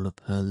wall of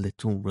her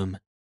little room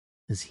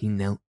as he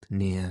knelt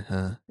near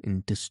her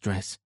in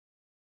distress.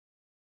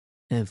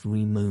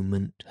 Every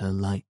moment her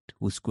light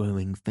was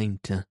growing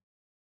fainter,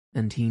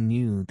 and he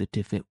knew that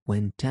if it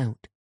went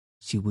out,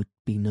 she would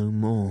be no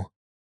more.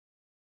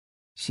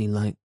 She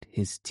liked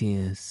his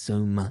tears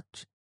so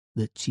much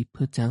that she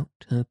put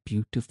out her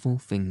beautiful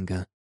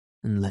finger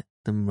and let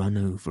them run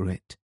over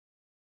it.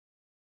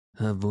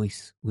 Her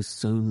voice was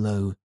so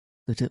low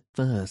that at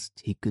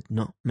first he could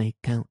not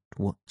make out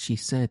what she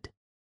said.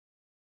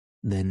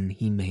 Then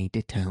he made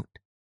it out.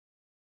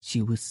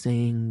 She was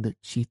saying that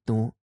she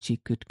thought she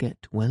could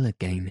get well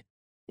again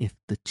if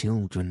the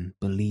children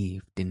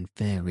believed in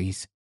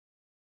fairies.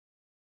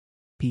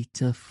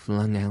 Peter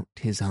flung out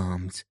his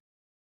arms.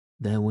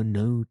 There were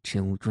no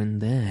children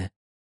there,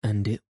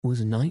 and it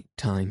was night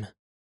time,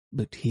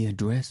 but he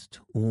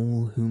addressed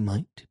all who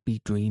might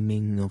be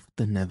dreaming of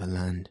the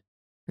Neverland,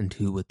 and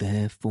who were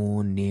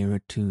therefore nearer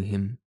to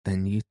him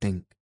than you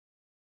think,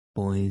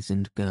 boys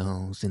and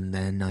girls in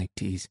their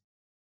nighties,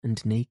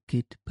 and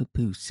naked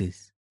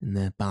papooses in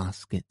their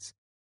baskets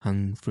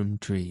hung from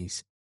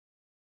trees.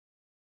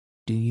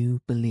 Do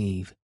you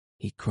believe?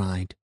 He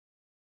cried.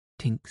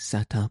 Tink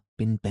sat up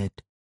in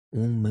bed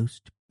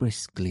almost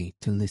briskly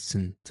to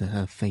listen to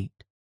her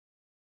fate.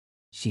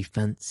 She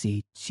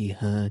fancied she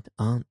heard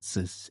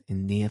answers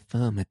in the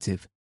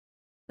affirmative,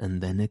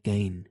 and then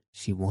again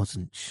she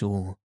wasn't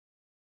sure.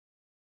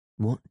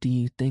 What do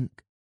you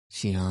think?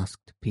 She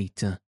asked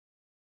Peter.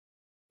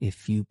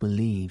 If you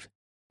believe,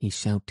 he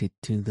shouted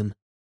to them,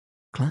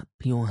 clap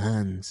your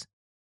hands.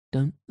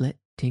 Don't let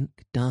Tink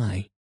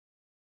die.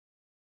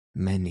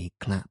 Many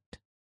clapped.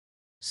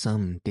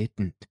 Some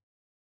didn't.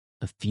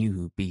 A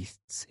few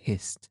beasts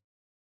hissed.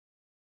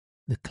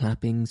 The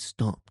clapping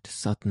stopped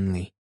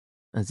suddenly,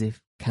 as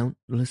if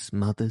countless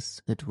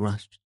mothers had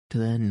rushed to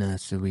their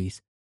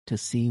nurseries to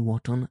see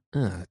what on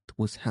earth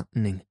was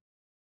happening.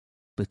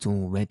 But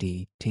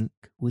already Tink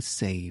was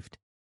saved.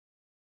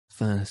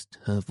 First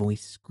her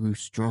voice grew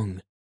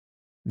strong,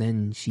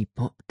 then she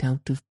popped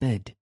out of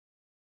bed,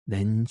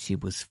 then she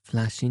was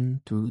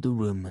flashing through the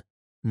room,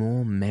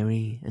 more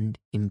merry and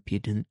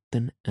impudent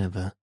than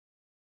ever.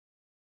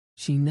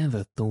 She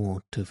never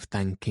thought of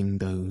thanking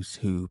those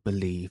who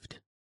believed,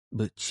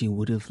 but she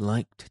would have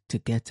liked to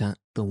get at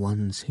the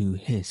ones who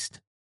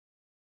hissed.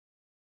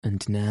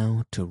 And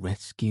now to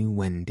rescue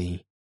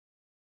Wendy.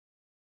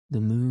 The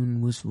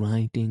moon was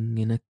riding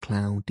in a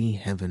cloudy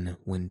heaven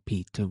when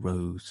Peter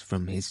rose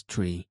from his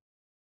tree,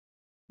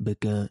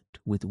 begirt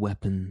with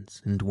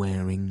weapons and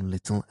wearing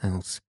little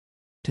else,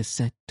 to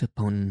set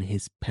upon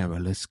his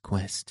perilous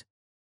quest.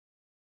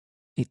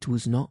 It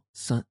was not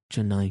such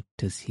a night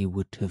as he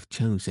would have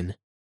chosen.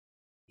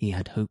 He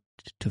had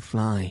hoped to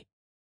fly,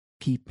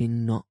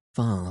 keeping not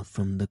far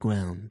from the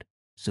ground,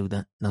 so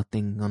that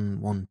nothing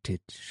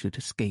unwanted should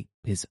escape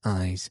his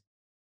eyes.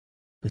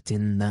 But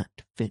in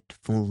that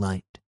fitful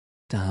light,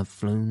 to have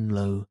flown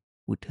low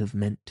would have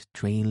meant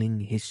trailing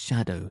his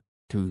shadow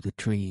through the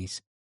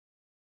trees,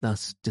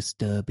 thus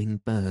disturbing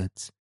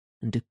birds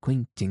and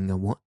acquainting a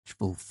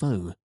watchful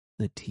foe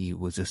that he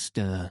was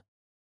astir.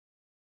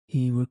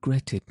 He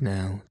regretted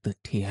now that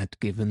he had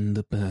given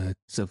the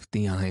birds of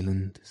the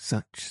island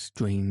such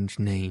strange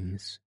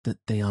names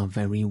that they are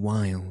very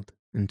wild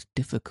and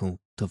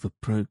difficult of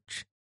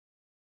approach.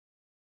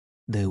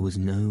 There was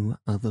no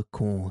other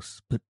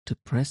course but to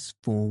press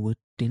forward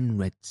in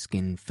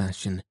redskin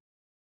fashion,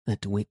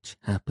 at which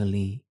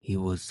happily he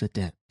was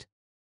adept.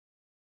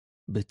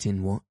 But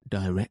in what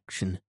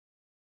direction?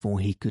 For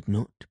he could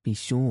not be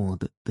sure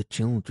that the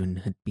children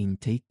had been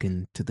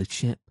taken to the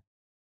ship.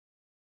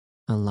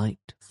 A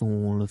light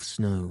fall of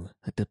snow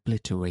had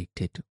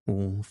obliterated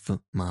all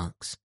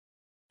footmarks,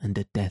 and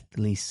a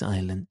deathly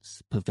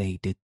silence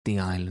pervaded the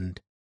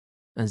island,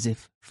 as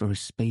if for a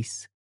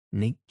space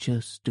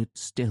nature stood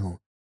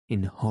still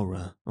in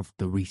horror of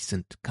the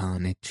recent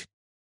carnage.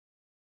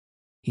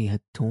 He had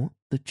taught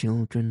the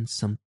children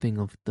something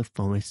of the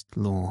forest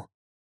lore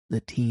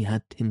that he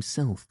had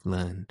himself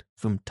learned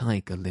from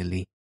Tiger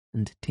Lily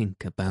and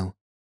Tinker Bell,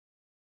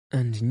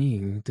 and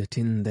knew that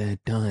in their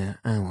dire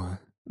hour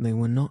they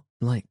were not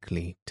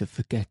likely to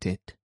forget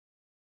it.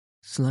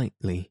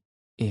 Slightly,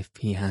 if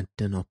he had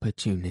an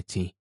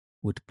opportunity,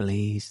 would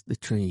blaze the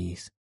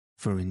trees,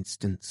 for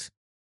instance.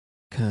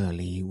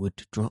 Curly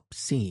would drop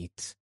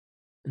seeds,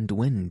 and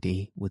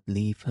Wendy would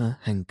leave her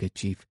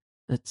handkerchief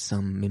at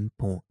some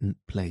important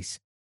place.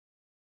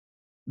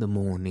 The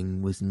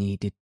morning was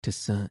needed to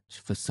search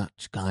for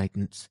such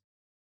guidance,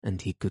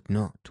 and he could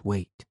not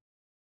wait.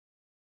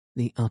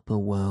 The upper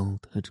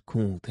world had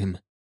called him,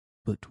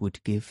 but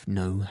would give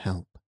no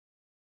help.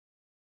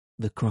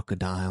 The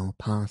crocodile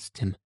passed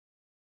him,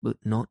 but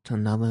not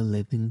another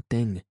living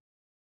thing,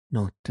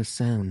 not a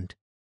sound,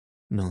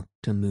 not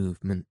a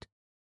movement,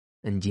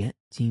 and yet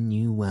he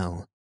knew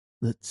well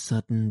that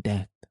sudden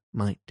death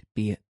might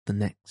be at the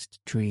next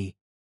tree,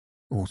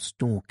 or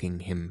stalking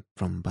him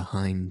from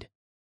behind.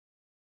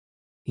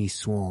 He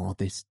swore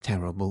this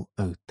terrible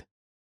oath,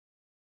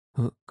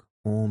 Hook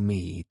or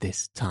me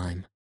this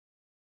time.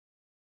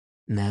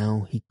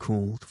 Now he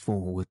crawled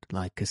forward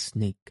like a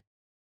snake,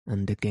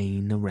 and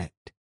again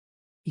erect,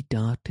 he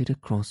darted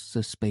across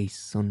a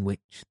space on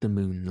which the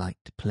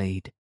moonlight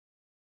played,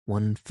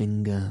 one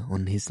finger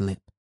on his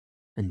lip,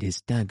 and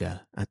his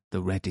dagger at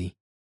the ready.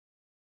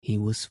 He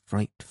was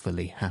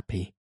frightfully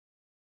happy.